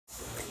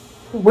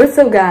What's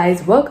up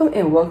guys,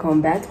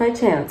 welcome back to my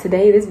channel.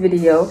 Today this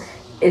video,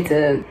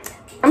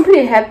 I'm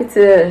pretty happy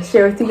to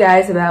share with you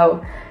guys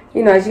about,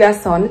 as you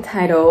guys saw in the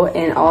title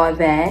and all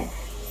that.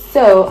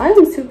 So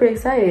I'm super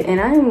excited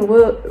and I am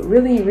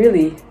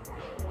really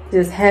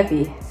just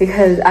happy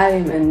because I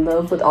am in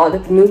love with all the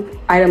new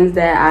items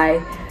that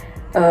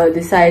I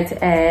decided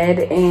to add,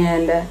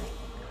 and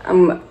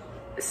I'm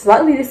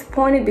slightly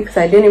disappointed because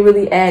I didn't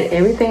really add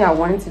everything I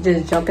wanted to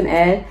just jump and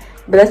add.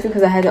 But that's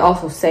because I had to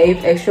also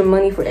save extra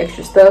money for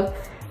extra stuff.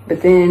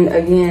 But then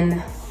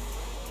again,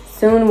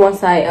 soon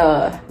once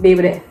I be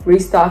able to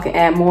restock and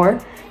add more,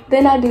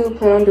 then I do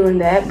plan on doing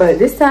that. But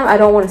this time I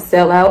don't want to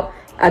sell out.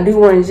 I do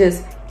want to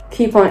just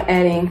keep on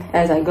adding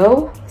as I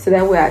go, so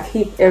that way I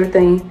keep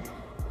everything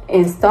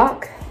in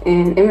stock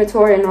and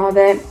inventory and all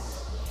that.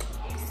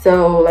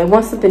 So like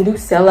once something do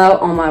sell out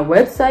on my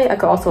website, I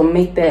could also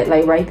make that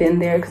like right then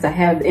and there because I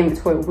have the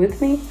inventory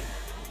with me.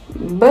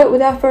 But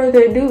without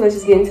further ado, let's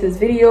just get into this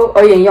video.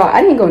 Oh yeah, y'all,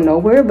 I didn't go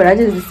nowhere, but I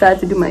just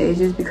decided to do my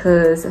edges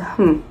because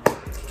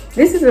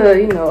this is a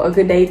a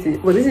good day to,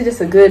 well, this is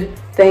just a good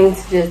thing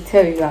to just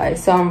tell you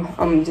guys. So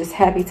I'm just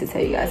happy to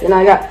tell you guys. And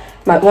I got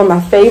one of my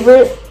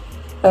favorite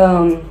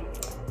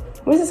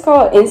what is this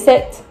called,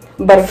 insect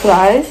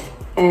butterflies,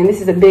 and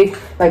this is a big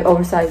like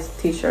oversized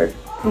t-shirt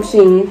from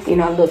Shein.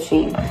 I love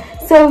Shein.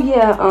 So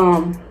yeah,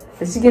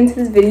 let's just get into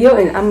this video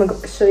and I'm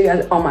gonna show you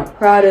guys all my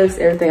products,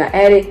 everything I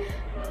added,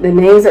 the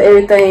names of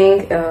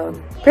everything.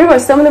 Pretty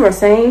much some of them are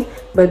same,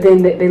 but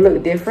then they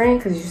look different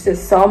because you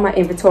just saw my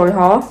inventory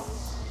haul.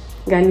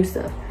 Got new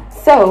stuff.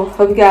 So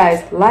hope you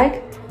guys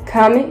like,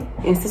 comment,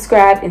 and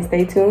subscribe, and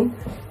stay tuned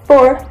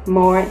for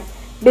more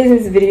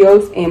business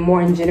videos and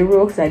more in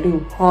general, because I do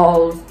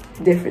hauls,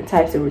 different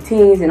types of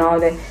routines and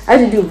all that. I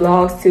just do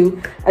vlogs too.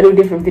 I do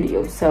different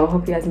videos, so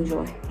hope you guys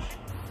enjoy.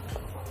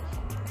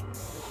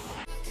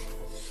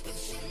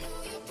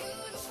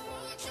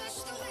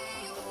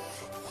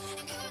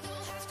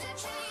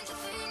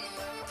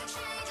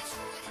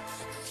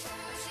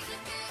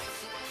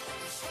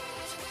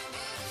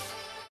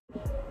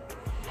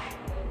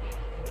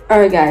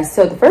 Alright guys,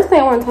 so the first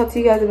thing I want to talk to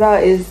you guys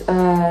about is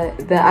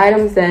the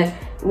items that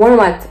one of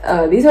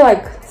my these are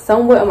like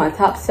somewhat of my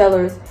top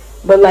sellers,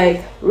 but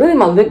like really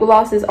my lip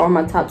glosses are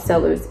my top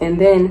sellers, and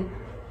then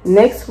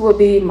next will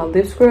be my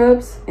lip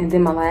scrubs and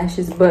then my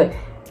lashes. But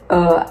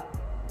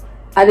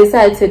I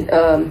decided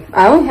to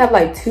I only have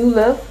like 2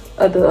 left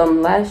of the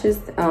lashes,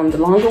 the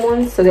longer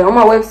ones, so they're on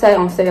my website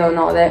on sale and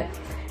all that,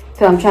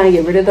 so I'm trying to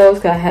get rid of those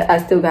because I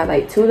still got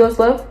like 2 of those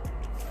left.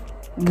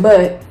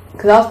 But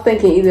because I was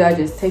thinking either I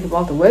just take them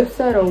off the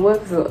website or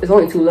what, so it's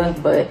only 2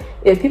 left. But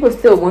if people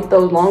still want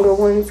those longer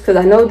ones, because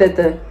I know that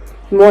the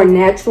more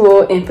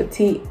natural and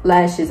petite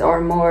lashes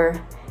are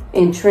more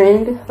in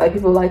trend, like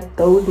people like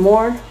those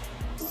more,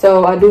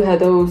 so I do have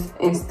those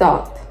in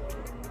stock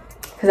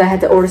because I had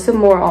to order some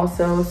more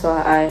also, so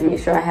I make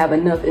sure I have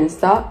enough in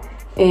stock.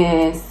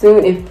 And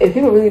soon, if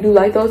people really do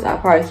like those, I'll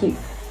probably keep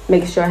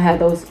making sure I have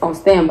those on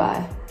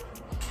standby.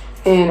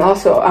 And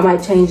also I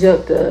might change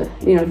up the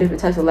different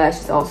types of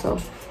lashes also.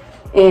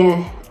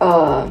 And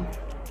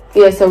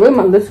yeah, so with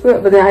my lip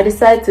scrub, but then I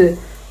decided to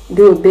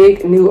do a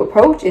big new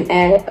approach and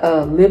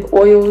add lip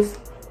oils.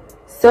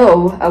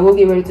 So I will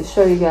get ready to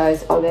show you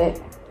guys all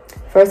that.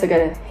 First I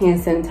gotta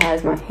hand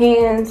sanitize my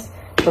hands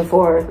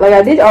before, like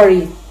I did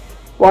already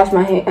wash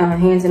my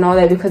hands and all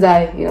that because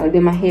I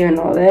did my hair and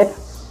all that,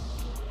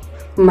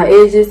 my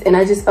edges. And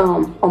I just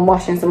I'm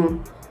washing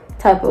some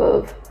type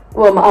of,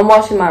 well, I'm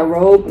washing my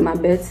robe, my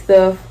bed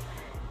stuff,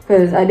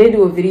 because I did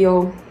do a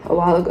video a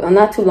while ago,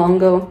 not too long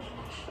ago,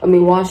 of me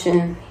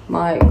washing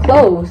my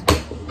clothes,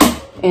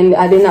 and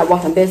I did not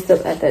wash my bed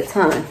stuff at that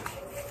time.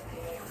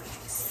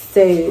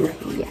 So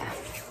yeah,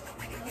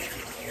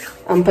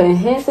 I'm putting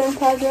hand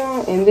sanitizer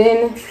on, and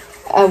then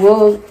I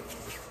will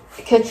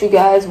catch you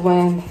guys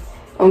when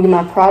I'm getting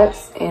my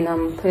products and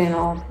I'm putting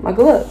on my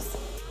gloves.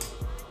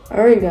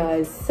 Alright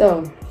guys,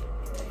 so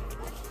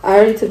I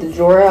already took the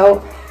drawer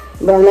out,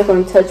 but I'm not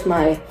going to touch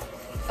my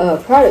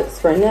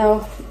products right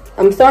now.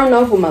 I'm starting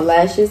off with my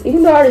lashes,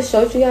 even though I already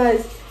showed you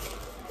guys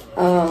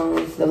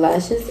the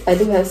lashes. I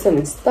do have some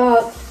in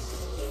stock.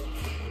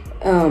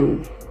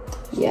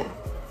 Yeah,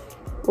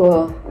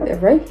 well, they're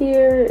right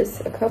here. It's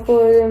a couple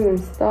of them in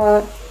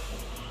stock.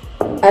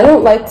 I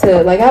don't like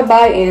to, like, I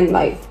buy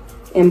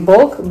in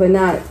bulk, but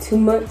not too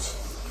much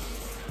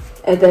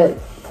at that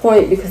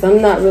point, because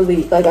I'm not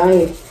really like,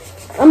 I'm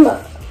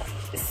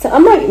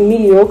like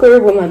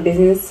mediocre with my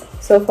business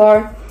so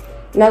far.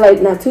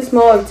 Not too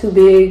small or too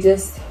big,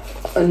 just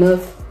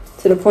enough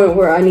to the point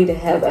where I need to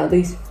have at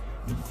least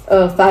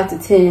 5 to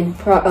 10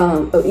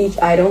 of each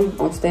item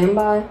on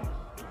standby,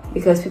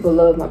 because people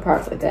love my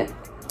products like that.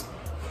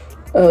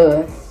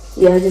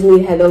 Yeah, I just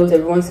need to have those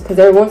every once in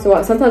a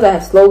while. Sometimes I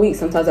have slow weeks,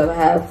 sometimes I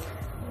have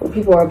where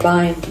people are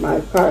buying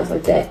my products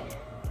like that.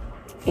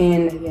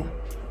 And yeah,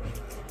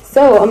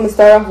 so I'm gonna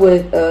start off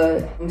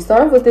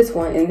with this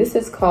one, and this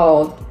is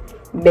called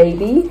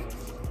Baby.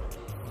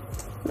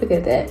 Look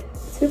at that,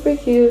 super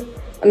cute.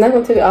 I'm not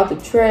gonna take it off the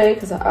tray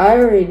because I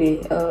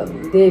already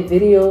did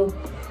video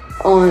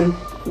on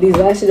these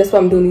lashes. That's why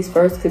I'm doing these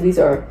first, because these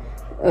are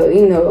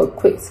you know, a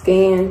quick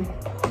scan.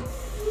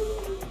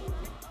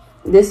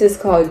 This is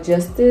called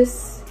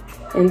Justice,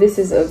 and this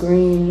is a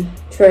green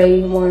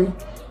tray one.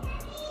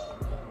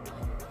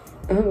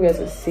 I hope you guys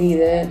can see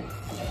that.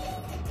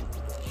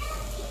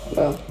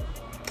 Well,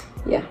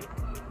 yeah,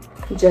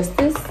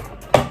 Justice.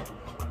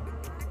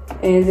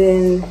 And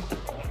then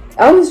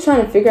I was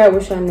trying to figure out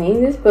what should I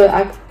name this, but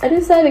I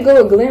decided to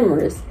go with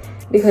Glamorous,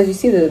 because you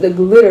see the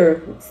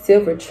glitter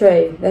silver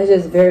tray. That's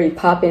just very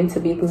poppin' to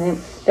be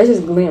that's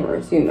just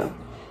glamorous, you know.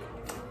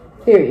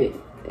 Period.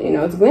 You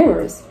know, it's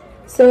glamorous.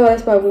 So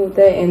that's why I went with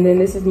that. And then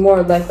this is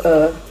more like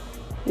a,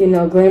 you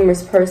know,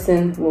 glamorous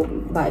person will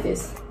buy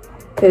this,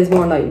 because it's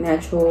more like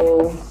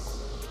natural,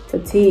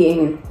 petite,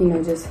 and you know,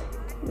 it's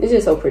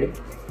just so pretty.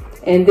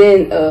 And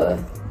then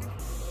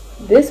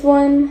this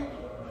one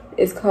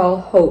is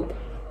called Hope.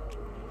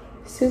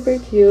 Super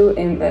cute,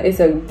 and it's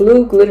a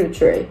blue glitter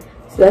tray.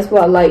 So that's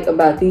what I like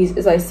about these.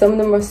 It's like some of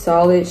them are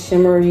solid,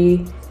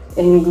 shimmery,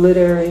 and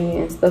glittery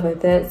and stuff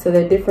like that. So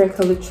they're different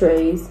colored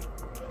trays.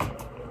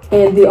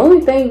 And the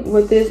only thing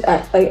with this,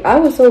 I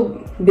was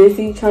so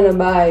busy trying to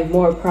buy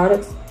more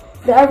products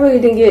that I really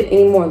didn't get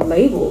any more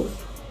labels.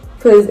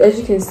 Because as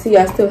you can see,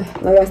 I still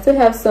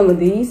have some of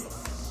these,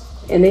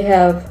 and they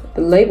have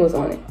the labels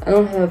on it. I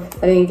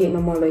didn't get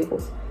no more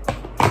labels.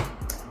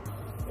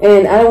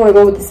 And I don't want to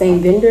go with the same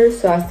vendor,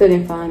 so I still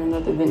didn't find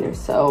another vendor.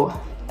 So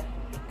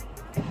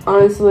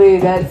honestly,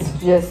 that's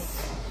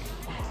just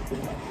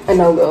a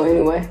no-go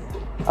anyway.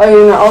 Oh,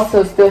 you know, I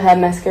also still have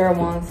mascara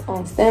ones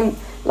on stem.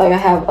 Like, I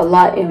have a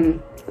lot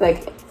in,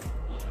 like,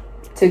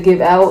 to give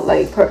out.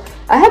 Like,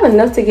 I have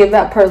enough to give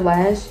out per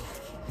lash.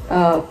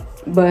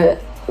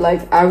 But,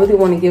 like, I really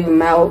want to give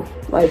them out,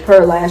 like,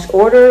 per lash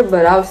order.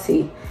 But I'll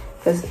see.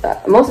 Because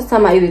most of the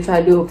time, I either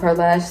try to do it per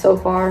lash so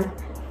far,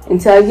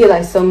 until I get,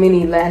 like, so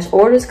many lash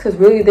orders. Because,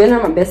 really, they're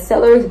not my best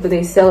sellers, but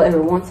they sell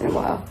every once in a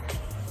while.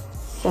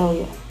 So,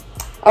 yeah.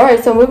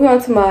 Alright, so moving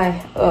on to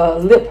my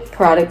lip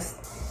products.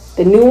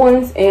 The new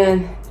ones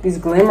and these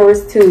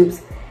glamorous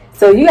tubes.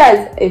 So you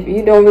guys, if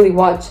you don't really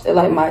watch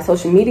like my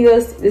social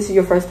medias, this is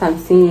your first time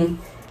seeing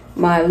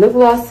my lip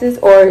glosses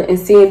and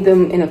seeing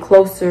them in a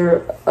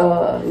closer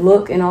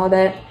look and all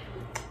that.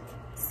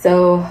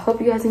 So hope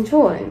you guys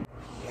enjoy.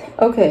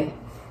 Okay,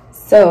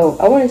 so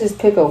I want to just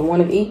pick up one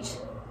of each.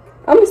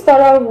 I'm gonna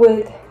start off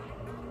with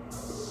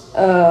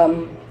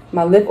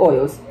my lip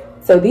oils.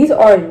 So these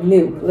are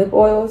new lip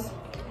oils,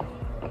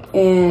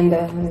 and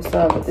let me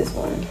start with this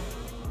one.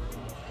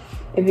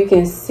 If you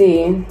can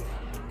see,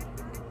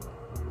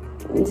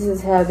 this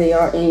is how they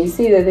are, and you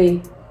see that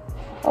they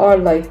are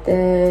like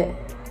that.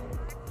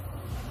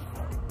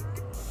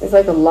 It's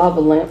like a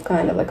lava lamp,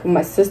 kind of like what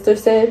my sister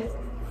said.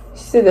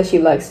 She said that she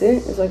likes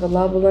it. It's like a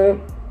lava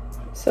lamp.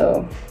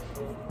 So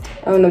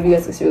I don't know if you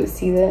guys can really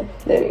see that.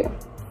 There you go.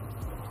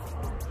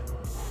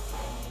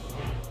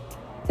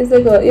 It's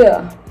like a,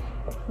 yeah.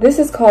 This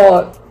is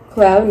called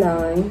Cloud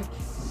 9.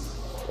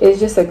 It's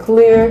just a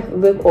clear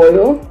lip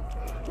oil,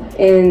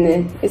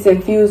 and it's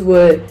infused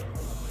with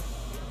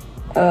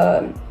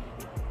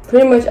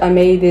pretty much I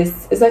made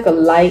this, it's like a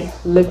light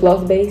lip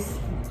gloss base,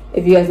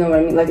 if you guys know what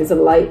I mean. Like, it's a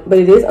light, but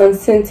it is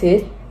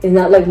unscented. It's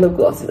not like lip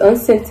gloss. It's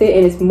unscented,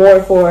 and it's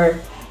more for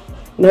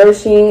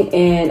nourishing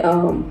and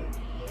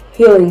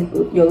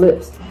healing your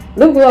lips.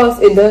 Lip gloss,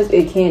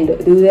 it can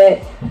do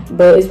that,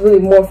 but it's really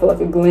more for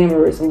like a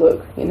glamorous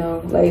look, you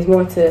know, like it's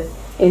more to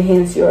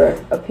enhance your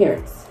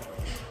appearance.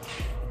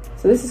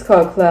 So this is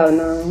called Cloud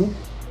 9,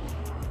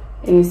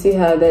 and you see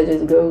how that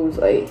just goes,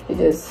 like it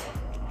just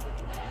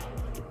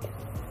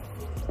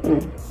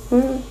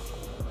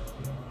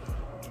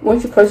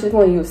once you purchase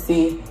one, you'll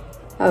see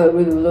how it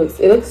really looks.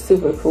 It looks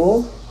super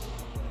cool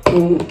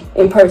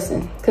in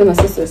person, because my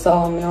sister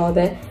saw them and all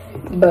that.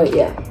 But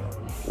yeah,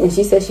 and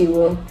she said she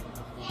will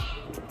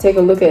take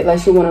a look at, like,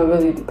 she want to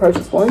really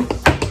purchase one.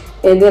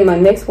 And then my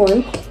next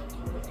one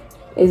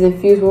is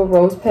infused with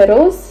rose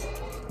petals.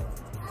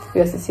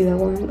 You guys can see that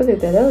one. Look at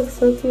that, that looks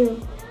so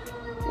cute.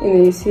 And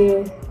then you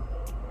see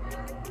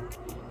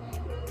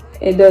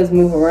it does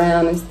move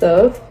around and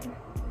stuff.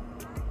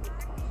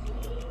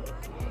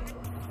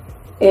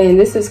 And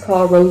this is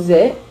called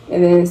Rosette.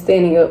 And then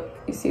standing up,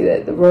 you see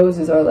that the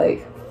roses are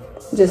like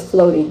just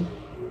floating.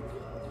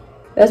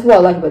 That's what I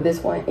like about this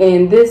one.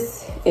 And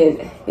this is,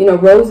 you know,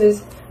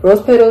 rose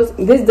petals.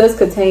 This does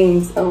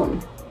contain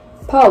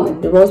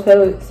pollen. The rose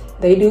petals,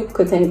 they do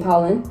contain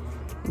pollen,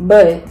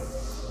 but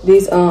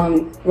these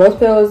rose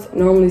petals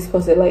normally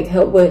supposed to like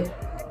help with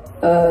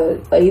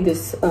like either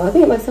I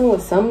think like some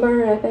with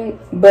sunburn, I think.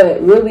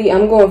 But really,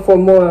 I'm going for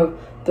more of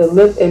the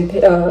lip and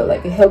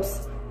like it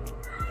helps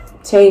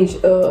change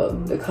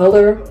the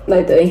color,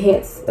 like to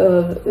enhance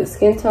the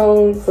skin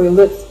tone for your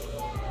lips.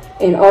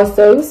 And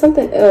also, it was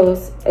something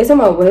else. It's on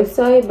my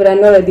website, but I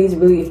know that these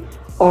really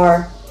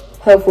are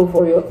helpful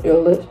for your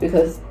lips,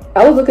 because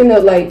I was looking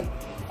up, like,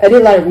 I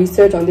did a lot of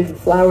research on different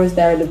flowers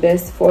that are the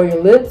best for your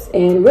lips,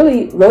 and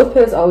really rose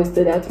petals always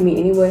stood out to me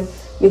anyway,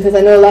 because I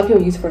know a lot of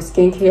people use it for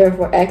skincare,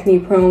 for acne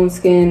prone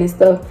skin and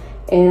stuff,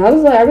 And I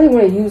was like, I really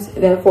want to use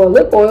that for a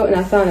lip oil, and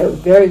I found a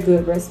very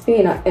good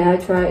recipe. I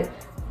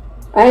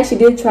actually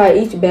did try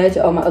each batch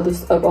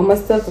of all my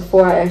stuff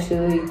before I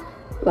actually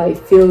like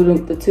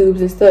filled the tubes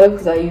and stuff,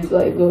 because I use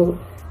like little,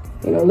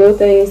 little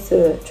things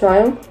to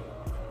try them.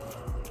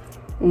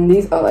 And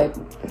these are like,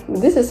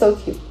 this is so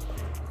cute.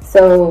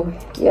 So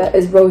yeah,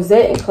 it's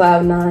Rosette and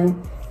Cloud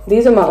 9.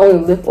 These are my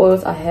only lip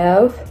oils I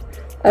have.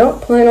 I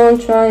don't plan on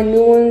trying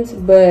new ones,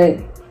 but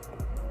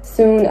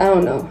soon, I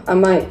don't know. I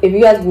might, if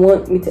you guys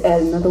want me to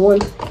add another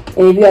one,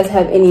 and if you guys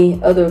have any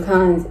other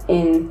kinds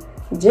in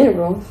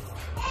general,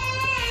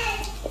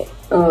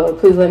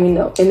 please let me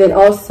know. And then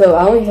also,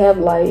 I only have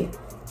like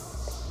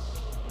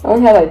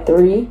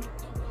 3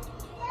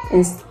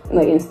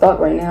 in stock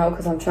right now,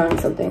 because I'm trying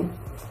something.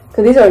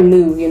 Because these are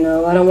new,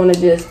 I don't want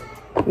to just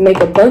make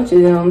a bunch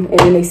of them and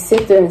then they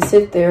sit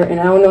there, and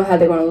I don't know how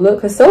they're going to look.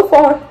 Because so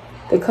far,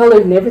 the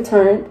colors never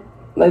turned.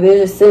 Like they're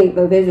just sitting,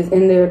 like they're just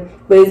in there.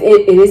 But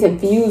it is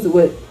infused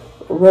with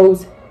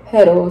rose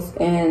petals,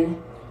 and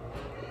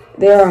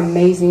they are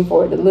amazing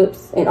for the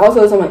lips. And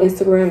also, it's on my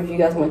Instagram if you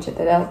guys want to check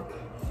that out.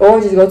 Or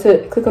just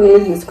click on the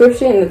link in the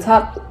description. And the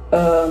top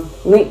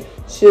link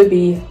should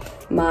be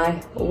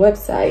my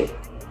website.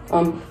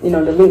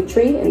 The link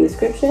tree in the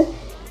description.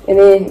 And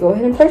then go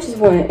ahead and purchase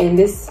one. And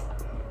this,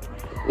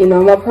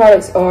 my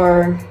products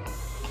are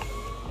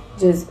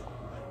just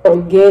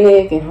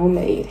organic and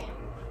homemade.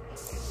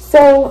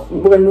 So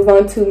we're gonna move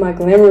on to my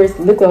glamorous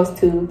lip gloss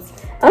tubes.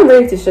 I'm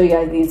ready to show you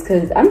guys these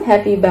because I'm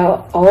happy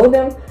about all of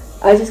them.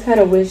 I just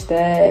kind of wish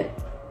that,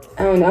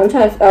 I don't know,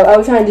 I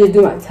was trying to just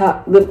do my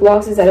top lip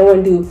glosses. I don't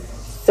want to do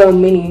so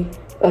many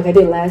like I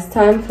did last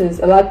time, because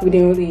a lot of people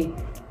didn't really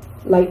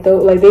like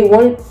those. Like they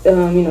wanted,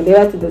 they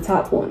liked the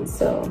top ones.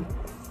 So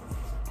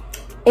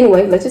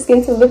anyway, let's just get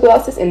into lip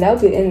glosses, and that'll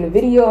be the end of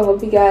the video. I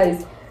hope you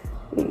guys,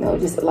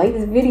 just like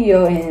this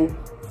video and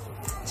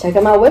check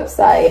out my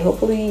website.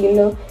 Hopefully,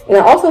 and I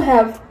also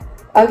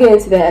I'll get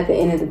into that at the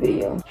end of the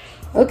video.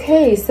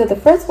 Okay, so the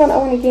first one I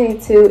want to get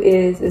into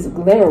is this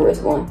glamorous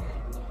one.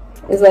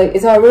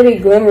 It's already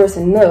glamorous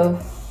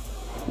enough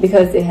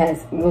because it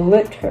has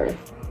glitter.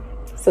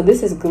 So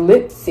this is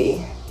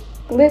glitzy.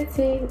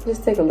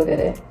 Just take a look at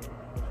it.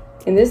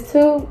 And this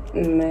tube,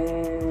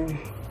 man,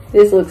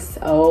 this looks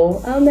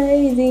so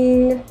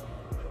amazing.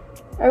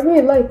 I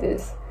really like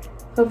this.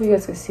 Hope you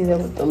guys can see that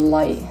with the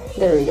light.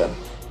 There we go.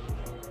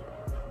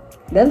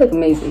 That look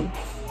amazing.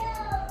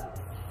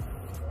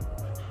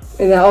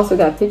 And I also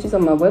got pictures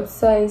on my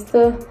website and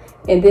stuff.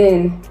 And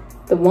then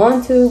the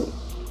wand tube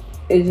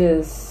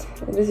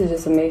this is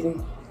just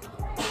amazing.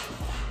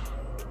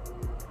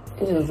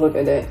 Just look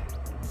at that.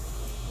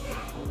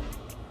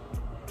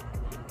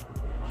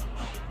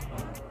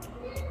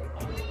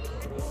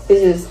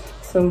 It's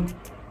just so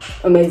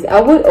amazing. I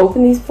would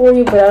open these for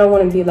you, but I don't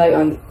want to be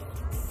like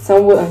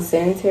somewhat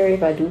unsanitary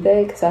if I do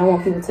that, because I don't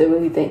want people to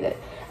really think that.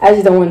 I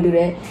just don't want to do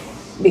that,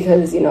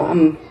 because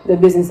I'm the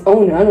business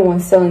owner. I'm the one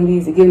selling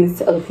these and giving these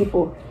to other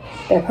people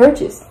that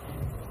purchase.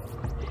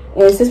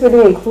 And since we're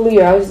doing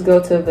clear, I'll just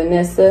go to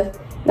Vanessa.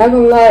 Not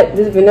gonna lie,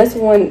 this Vanessa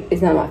one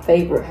is not my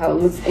favorite, how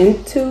it looks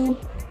into,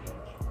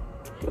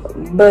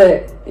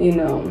 but it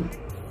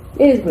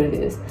is what it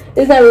is.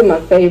 It's not really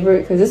my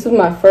favorite, because this was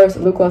my first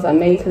lip gloss I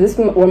made, because this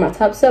was one of my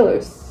top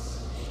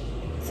sellers.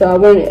 So I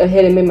went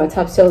ahead and made my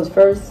top sellers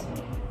first.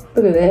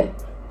 Look at that.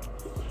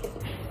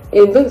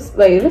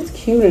 It looks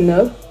cute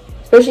enough,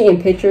 especially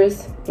in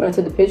pictures, when I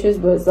took the pictures,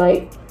 but it's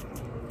like,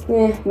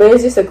 yeah, but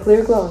it's just a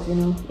clear gloss,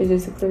 it's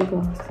just a clear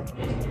gloss.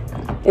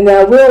 And then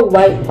I will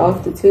wipe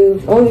off the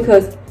tubes, only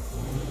because,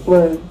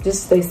 well,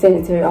 just stay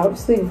sanitary,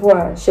 obviously, before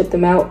I ship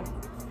them out.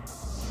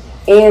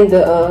 And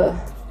the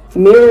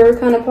mirror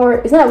kind of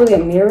part, it's not really a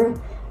mirror,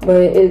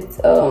 but it's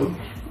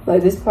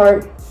like this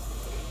part,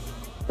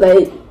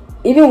 like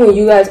even when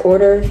you guys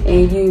order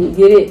and you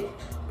get it,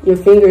 your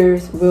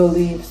fingers will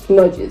leave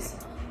smudges.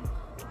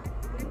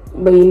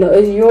 But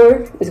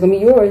it's gonna be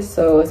yours,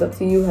 so it's up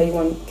to you how you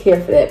want to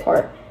care for that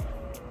part.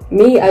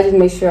 Me, I just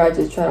make sure I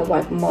just try to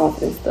wipe them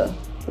off and stuff.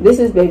 This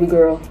is baby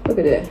girl. Look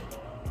at that.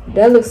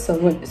 That looks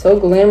so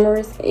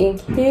glamorous and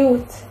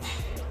cute.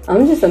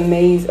 I'm just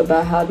amazed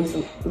about how these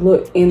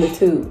look in the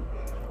tube.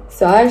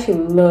 So I actually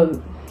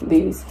love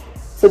these.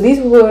 So these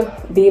will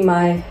be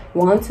my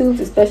wand tubes,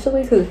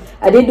 especially because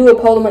I did do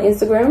a poll on my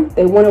Instagram.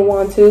 They wanted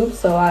wand tubes,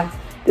 so I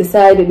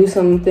decided to do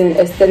something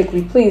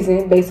aesthetically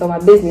pleasing based on my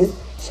business,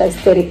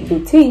 Shyesthetic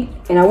Boutique.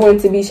 And I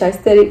wanted to be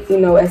Shyesthetic,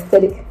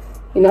 aesthetic.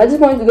 I just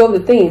wanted to go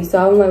with the theme.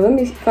 So I'm like, let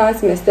me find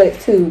some aesthetic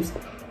tubes.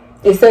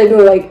 Instead of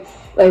doing like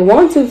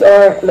wand tubes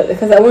are,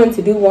 because I wanted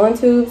to do wand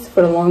tubes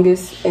for the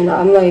longest. And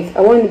I'm like,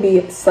 I wanted to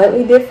be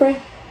slightly different,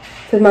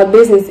 because my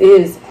business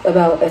is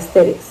about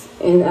aesthetics.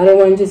 And I don't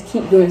want to just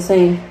keep doing the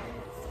same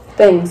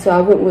thing. So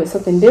I went with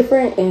something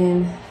different,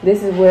 and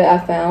this is what I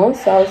found.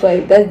 So I was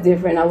like, that's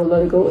different. I would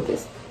love to go with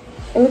this.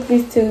 And look at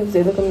these tubes.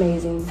 They look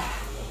amazing.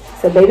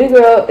 So baby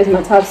girl is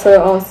my top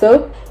seller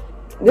also.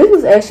 This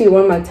was actually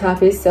one of my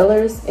toppest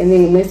sellers, and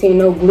then next thing you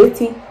know,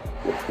 Glitzy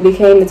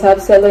became the top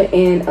seller,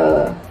 and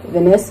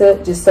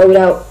Vanessa just sold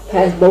out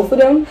past both of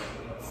them.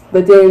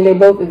 but then they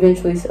both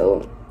eventually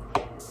sold.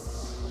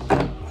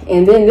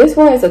 And then this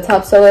one is a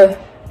top seller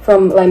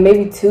from like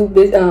maybe two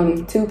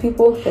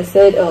people that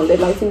said they'd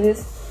like to do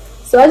this.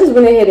 So I just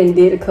went ahead and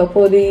did a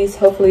couple of these.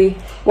 Hopefully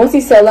once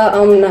these sell out,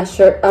 I'm not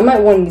sure, I might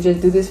want to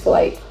just do this for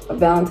like a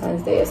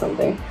Valentine's Day or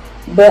something.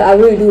 But I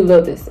really do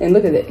love this. And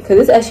look at it, because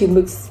this actually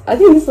looks, I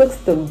think this looks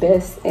the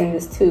best in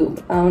this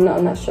tube. I don't know,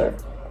 I'm not sure.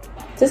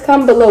 Just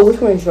comment below which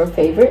one is your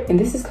favorite. And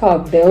this is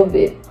called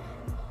Velvet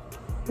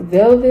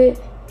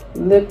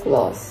Lip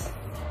Gloss.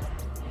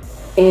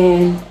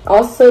 And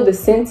also the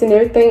scents and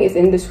everything is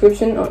in the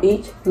description on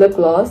each lip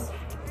gloss.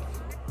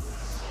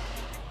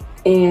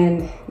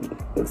 And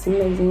looks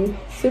amazing,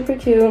 super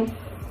cute.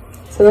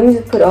 So let me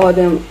just put all of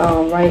them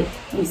right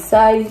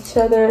beside each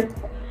other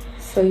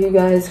so you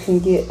guys can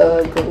get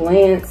a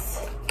glance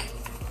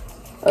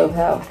of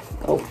how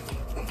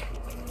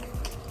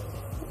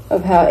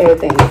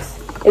everything looks.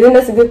 And then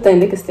that's a good thing,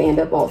 they can stand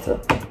up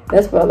also.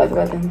 That's what I like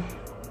about them.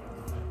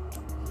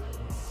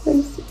 Let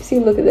me see,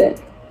 look at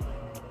that.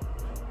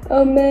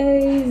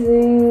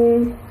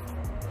 Amazing.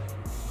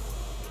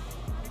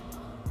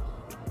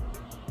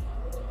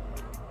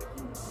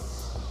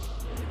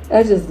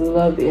 I just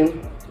love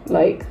them.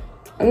 Like,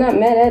 I'm not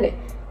mad at it,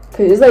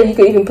 because it's like you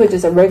can even put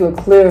just a regular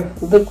clear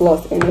lip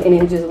gloss in it and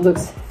it just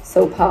looks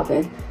so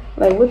popping.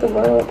 Like, what the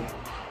world?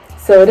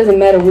 So it doesn't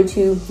matter what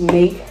you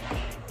make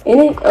in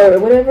it or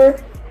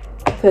whatever,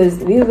 because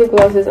these lip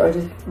glosses are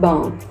just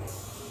bomb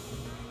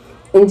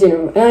in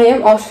general. And I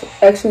am also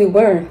actually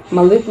wearing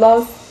my lip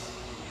gloss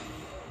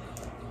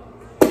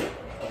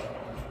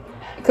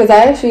because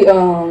I actually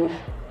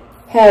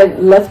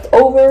had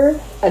leftover.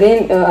 I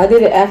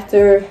did it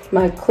after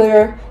my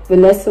clear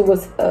Vanessa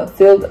was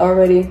filled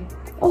already,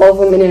 all of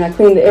them, and then I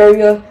cleaned the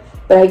area.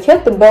 But I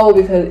kept the bowl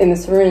because in the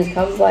syringe,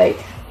 I was like,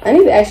 I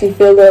need to actually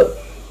fill up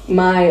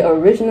my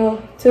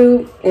original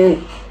tube,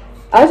 and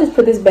I'll just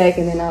put this back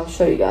and then I'll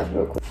show you guys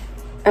real quick.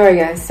 All right,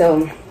 guys,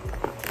 so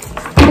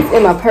it's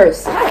in my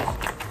purse.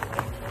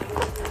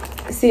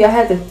 See, I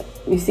had to,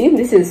 you see,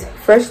 this is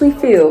freshly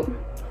filled.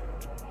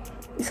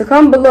 So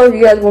comment below if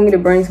you guys want me to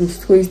bring some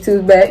squeeze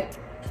tubes back.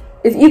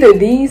 It's either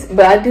these,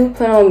 but I do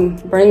plan on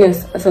bringing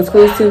some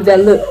squeeze tubes that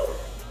look,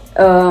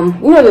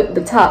 you know,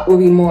 the top will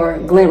be more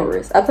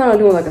glamorous. I plan on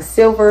doing like a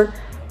silver,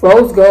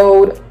 rose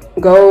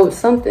gold,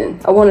 something.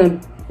 I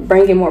want to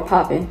bring it more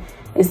popping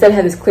instead of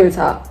have this clear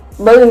top.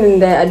 But other than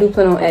that, I do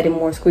plan on adding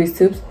more squeeze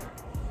tubes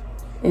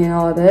and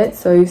all that.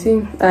 So you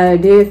see, I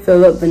did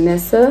fill up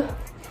Vanessa,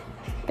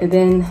 and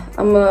then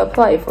I'm gonna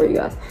apply it for you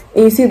guys.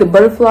 And you see the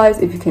butterflies,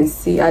 if you can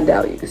see, I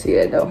doubt you can see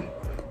that though.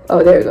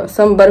 Oh, there we go.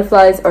 Some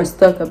butterflies are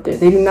stuck up there.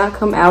 They do not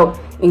come out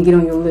and get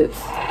on your lips.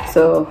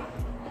 So,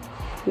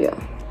 yeah.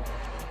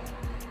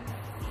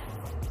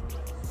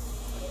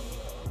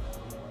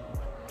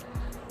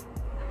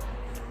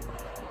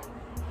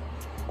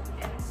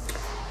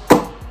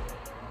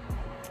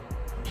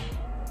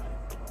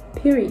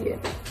 Period.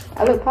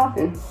 I look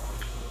popping.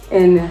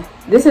 And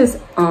this is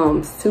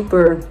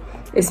super,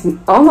 it's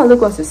all my lip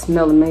glosses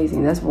smell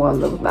amazing. That's what I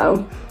love about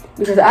them,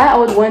 because I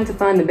always wanted to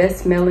find the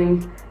best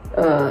smelling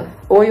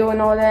oil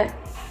and all that.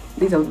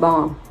 These are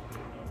bomb.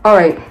 All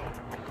right,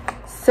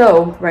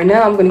 so right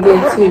now I'm gonna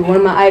get into one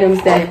of my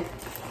items that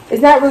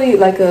it's not really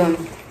like let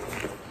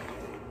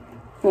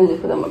me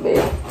just put it on my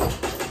bed.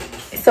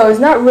 So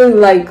it's not really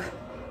like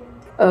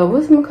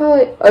what's it call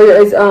it? Oh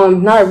yeah, it's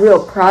not a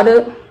real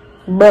product,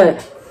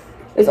 but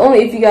it's only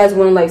if you guys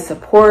want to like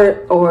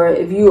support, or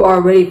if you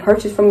already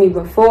purchased from me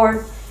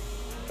before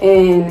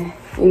and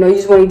you know you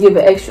just want to give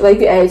an extra, like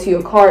you can add it to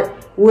your cart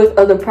with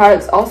other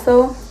products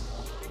also.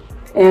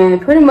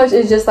 And pretty much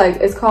it's just like,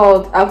 it's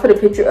called, I'll put a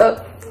picture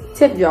up,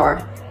 tip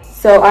jar.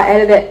 So I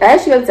added that. I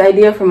actually got this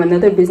idea from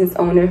another business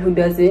owner who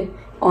does it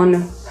on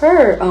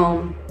her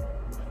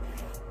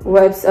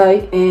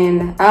website,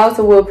 and I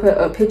also will put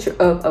a picture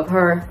up of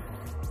her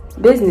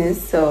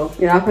business. So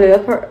you know, I'll put it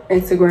up her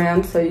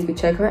Instagram so you can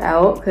check her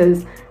out,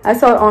 because I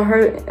saw it on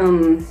her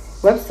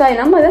website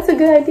and I'm like, that's a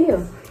good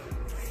idea.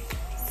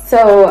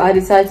 So I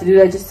decided to do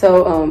that, just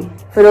so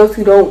for those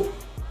who don't,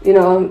 you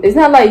know, it's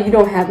not like you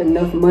don't have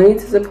enough money to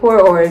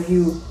support, or if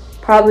you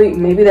probably,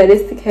 maybe that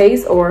is the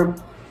case, or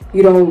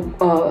you don't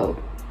or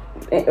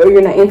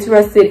you're not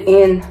interested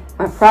in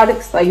my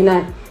products, like you're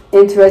not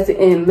interested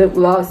in lip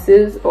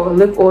glosses or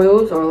lip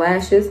oils or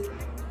lashes,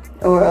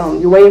 or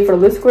you're waiting for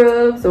lip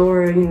scrubs,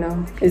 or you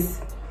know,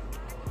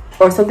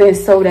 or something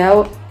is sold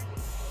out.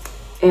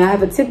 And I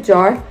have a tip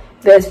jar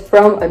that's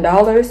from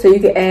 $1, so you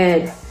can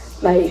add,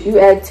 like you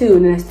add 2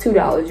 and then it's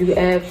 $2. You can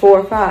add 4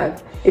 or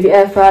 5. If you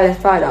add 5,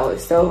 that's $5.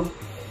 So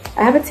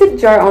I have a tip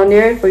jar on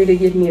there for you to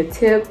give me a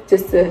tip,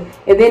 just to,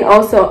 and then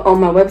also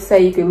on my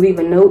website you can leave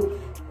a note.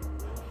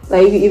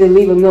 Like you can either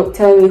leave a note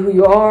telling me who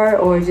you are,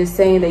 or just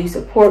saying that you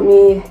support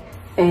me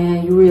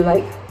and you really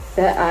like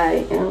that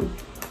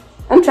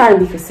I'm trying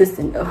to be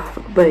consistent though.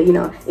 But you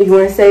know, if you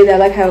want to say that,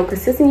 like how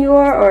consistent you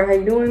are or how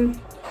you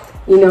doing,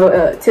 you know,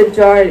 a tip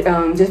jar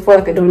just for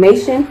like a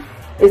donation.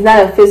 It's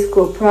not a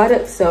physical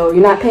product, so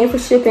you're not paying for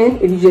shipping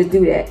if you just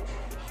do that.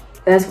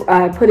 That's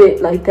why I put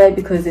it like that,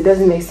 because it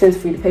doesn't make sense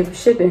for you to pay for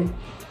shipping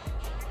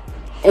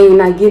and you're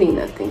not getting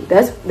nothing.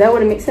 That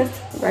would make sense,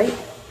 right?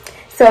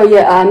 So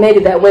yeah, I made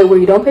it that way where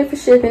you don't pay for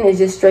shipping. It's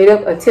just straight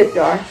up a tip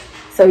jar.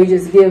 So you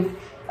just give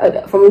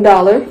from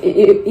 $1.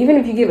 Even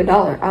if you give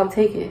 $1, I'll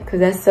take it, because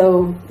that's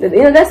so,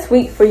 that's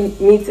sweet for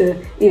me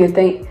to even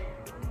think,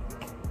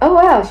 oh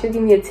wow, she'll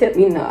give me a tip.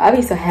 I'd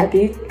be so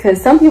happy,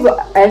 because some people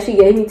actually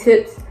gave me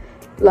tips,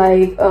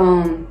 like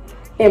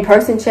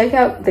in-person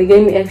checkout. They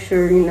gave me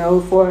extra,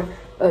 for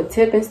a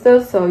tip and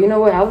stuff. So you know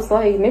what, I was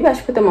like, maybe I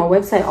should put them on my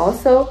website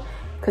also,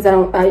 because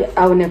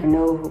I would never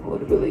know who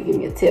would really give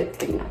me a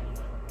tip,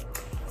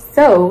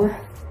 So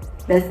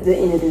that's the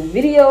end of this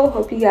video.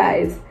 Hope you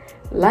guys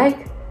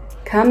like,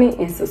 comment,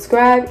 and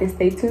subscribe, and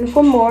stay tuned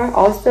for more.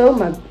 Also,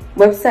 my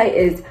website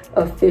is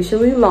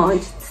officially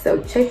launched,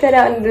 so check that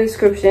out in the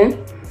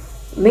description.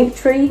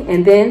 Linktree,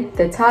 and then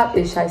the top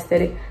is Shy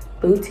Aesthetic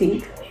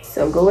Boutique.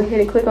 So go ahead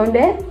and click on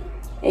that,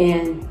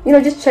 and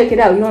just check it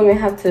out. You don't even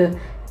have to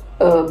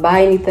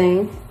buy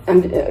anything.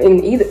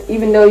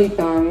 Even though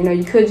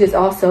you could just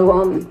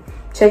also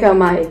check out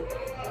my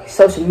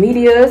social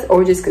medias,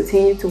 or just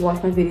continue to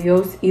watch my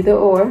videos. Either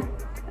or.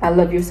 I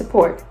love your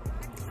support.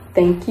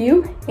 Thank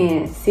you,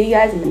 and see you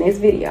guys in the next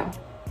video.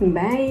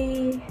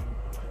 Bye.